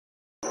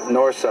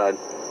North side.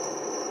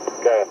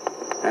 Okay.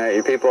 All right,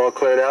 you people all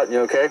cleared out? You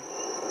okay?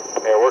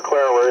 Yeah, we're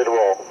clear and ready to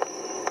roll.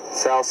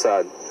 South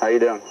side. How you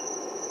doing?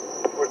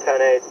 We're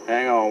 10-8.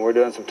 Hang on, we're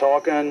doing some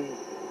talking,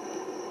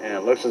 and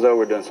it looks as though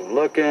we're doing some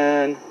looking,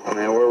 and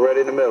then we're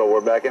ready in the middle.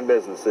 We're back in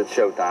business. It's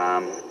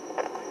showtime.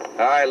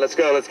 All right, let's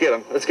go. Let's get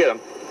them. Let's get them.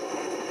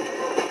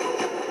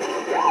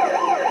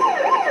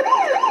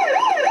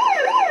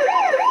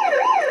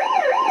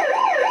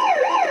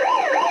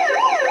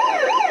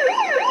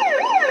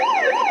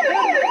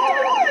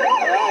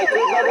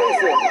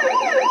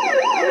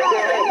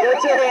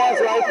 Put your hands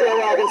right there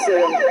where I can see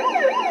them.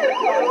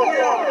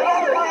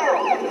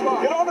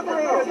 Get on the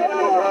ground.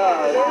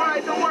 All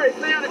right, don't worry.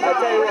 Stay on the ground.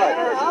 I'll tell you what.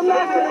 I'm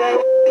not going to.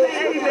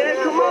 Hey, man,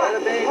 come on.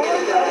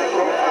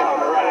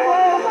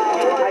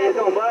 How you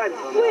doing, bud?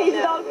 Please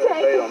don't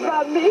take it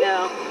from me.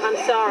 No, I'm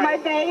sorry. My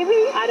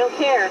baby? I don't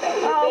care.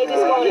 Oh, Your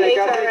baby's going to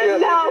HRS.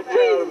 No,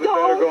 please Better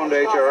don't. going to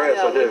HRS,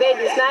 No, I do. your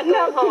baby's not No,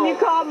 going home. can you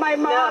call my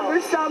mom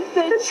or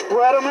something?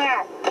 Spread them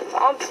out.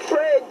 I'm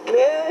spread,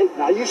 man.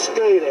 Now you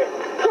stay there.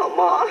 Come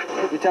on.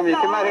 You tell me you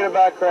come out here to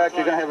back crack,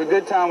 you're going to have a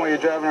good time while you're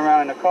driving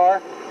around in the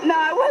car? No,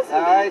 I wasn't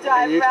All going right, to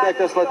drive and you around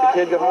expect us to in let the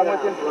kid go home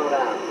with you?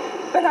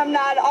 But I'm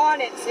not on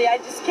it, see. I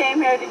just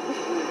came here to...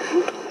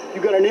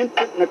 You got an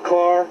infant in the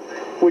car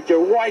with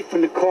your wife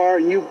in the car,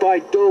 and you buy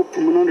dope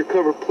from an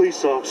undercover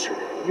police officer.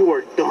 You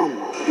are dumb.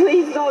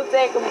 Please don't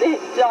take him to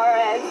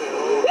HRS.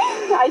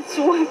 I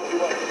swear.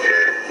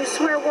 You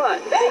swear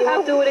what? That you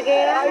won't do it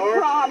again? I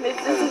promise.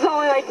 This is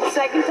only like the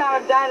second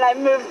time I've done it. I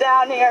moved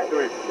down here.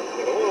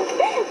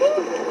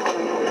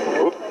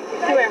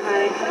 Come here,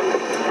 honey.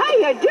 How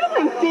you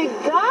doing, big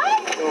guy?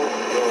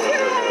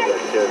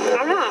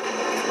 I'm not.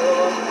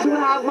 You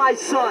have my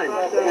son.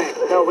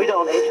 No, we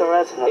don't.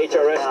 HRS.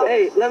 HRS.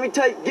 Hey, let me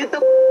tell you, get the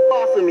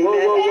off of me, man.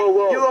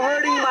 Whoa. You're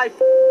hurting my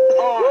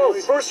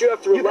arms. First you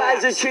have to You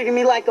guys are treating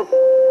me like a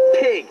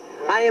pig.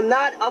 I am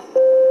not a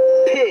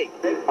pig.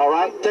 All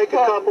right, take a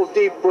couple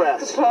deep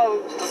breaths. You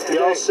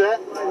all set?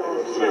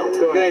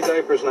 Go ahead. Any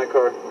diapers in that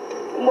car?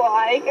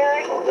 Why?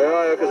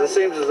 Yeah, because it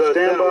seems as though it's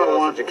been a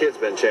while since your kid's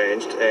been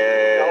changed.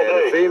 And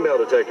the female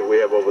detective we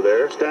have over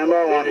there, Stand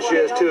by one. and she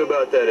has two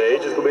about that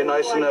age, is going to be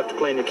nice enough to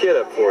clean your kid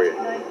up for you.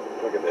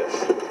 Look at this.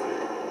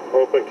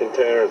 Open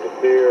containers of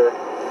beer.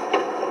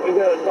 We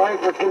got a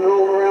diaper can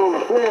roll around on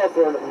the floor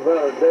for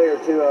about a day or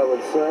two, I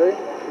would say.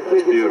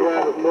 We get some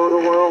rabbit motor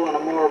whirl and a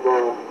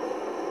Marlboro.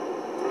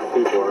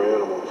 People are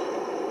animals.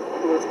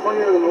 Well, it's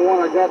cleaner than the one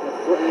I got up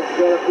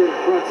here in the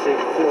front seat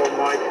floor,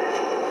 Mike.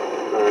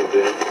 All right,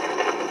 dude.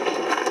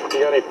 You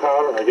got any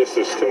powder? I guess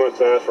there's too much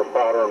to ask for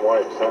powder and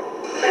wipes, huh?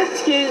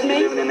 Excuse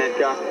me? Living in that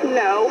car?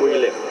 No. Where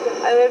you live?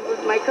 I live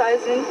with my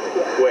cousin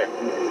Where?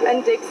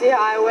 on Dixie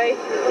Highway.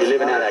 You're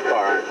living out of that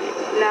car, aren't you?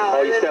 No.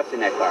 All your stuff's in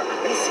that car.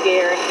 He's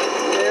scared.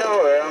 Yeah,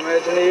 well, I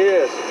imagine he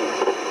is.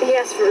 He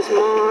asked for his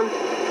mom.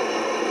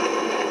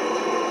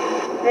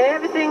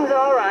 Everything's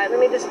all right. Let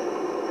me just...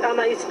 I'm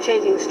not used to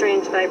changing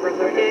strange diapers,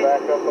 okay?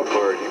 Back up a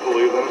word. You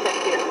believe that?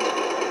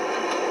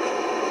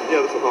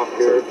 Yeah, this is off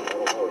carriage.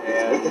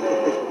 And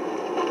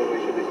we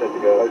should be set to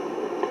go.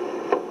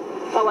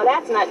 Oh, well,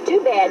 that's not too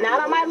bad. Not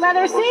on my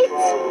leather seats.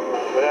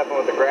 What happened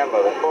with the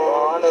grandmother?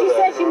 Oh, I know She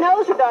that. said she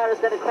knows her daughter's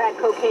got a crack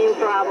cocaine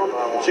problem.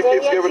 She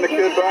And keeps yet giving she the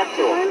gives kid her back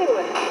to him.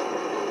 Anyway.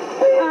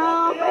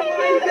 Oh,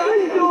 man,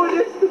 don't do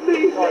this to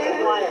me,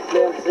 man.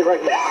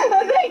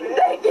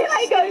 Can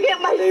I go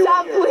get my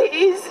son,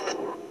 please?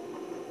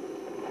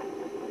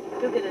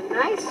 You get a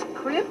nice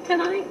crib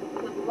tonight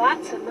with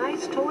lots of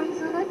nice toys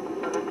in it.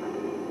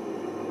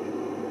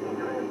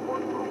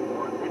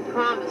 I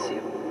promise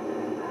you.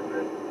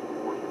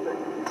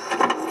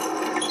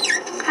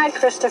 Hi,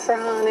 Christopher,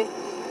 honey.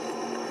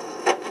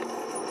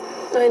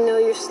 I know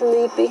you're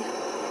sleepy.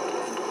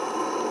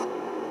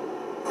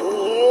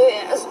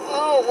 Yes.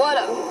 Oh, what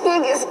a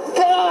biggest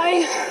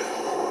guy.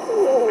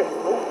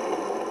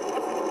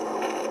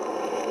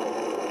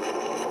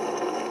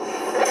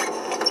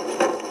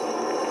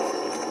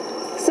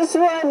 Is this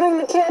where I bring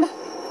the kid?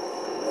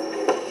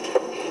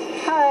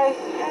 Hi.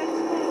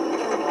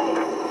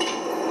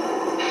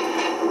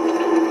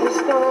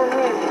 What's going on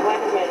here?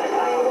 Wait a minute.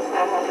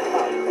 I'm on the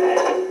phone.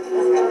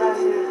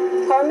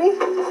 Pardon me?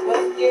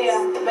 Yeah,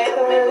 may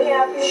we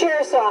have you?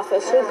 Sheriff's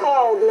office. We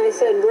called and they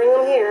said, bring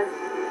him here.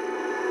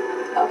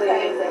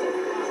 Okay.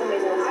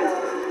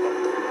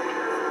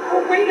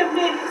 Oh, wait a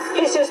minute.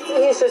 He's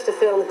just a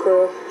film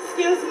crew.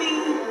 Excuse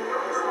me.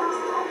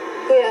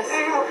 Yes.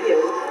 Can I help you?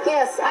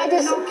 Yes, I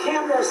No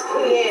cameras,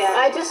 please. Yeah.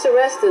 I just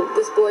arrested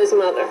this boy's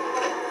mother.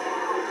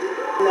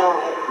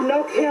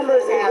 No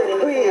cameras in here,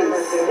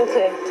 please.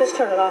 Okay, just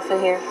turn it off in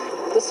here.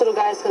 This little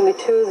guy's going to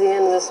be 2 at the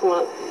end of this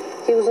month.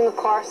 He was in the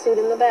car seat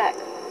in the back.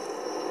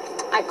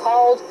 I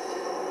called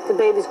the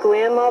baby's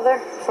grandmother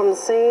from the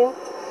scene,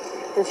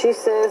 and she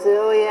says that,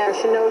 oh yeah,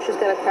 she knows she's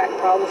got a crack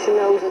problem. She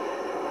knows that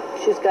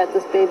she's got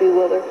this baby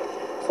with her.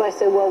 So I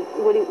said, well,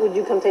 would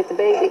you come take the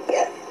baby?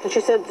 And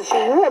she said that she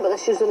would, but that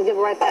she was going to give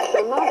it right back to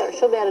the mother.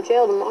 She'll be out of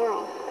jail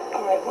tomorrow.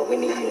 All right, what we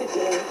need you to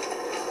do,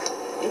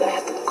 you're going to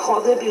have to call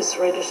the abuse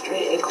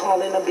registry and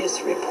call an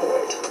abuse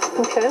report.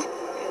 Okay.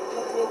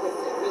 deal with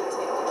it. We'll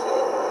take the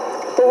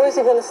kid. But where's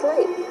he gonna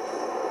sleep?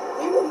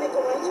 We will make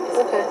arrangements.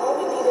 Okay. All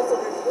we need is a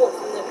report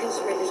from the abuse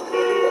registry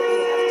to do what we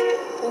have to do.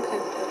 Okay.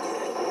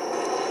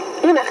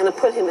 Okay. You're not gonna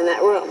put him in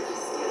that room.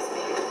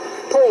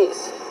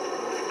 Please.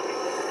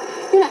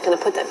 You're not gonna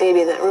put that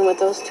baby in that room with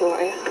those two,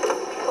 are you?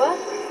 What?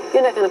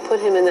 You're not gonna put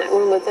him in that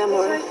room with them, It's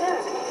or right there.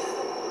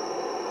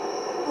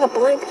 a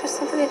blanket or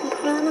something you can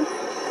put on him?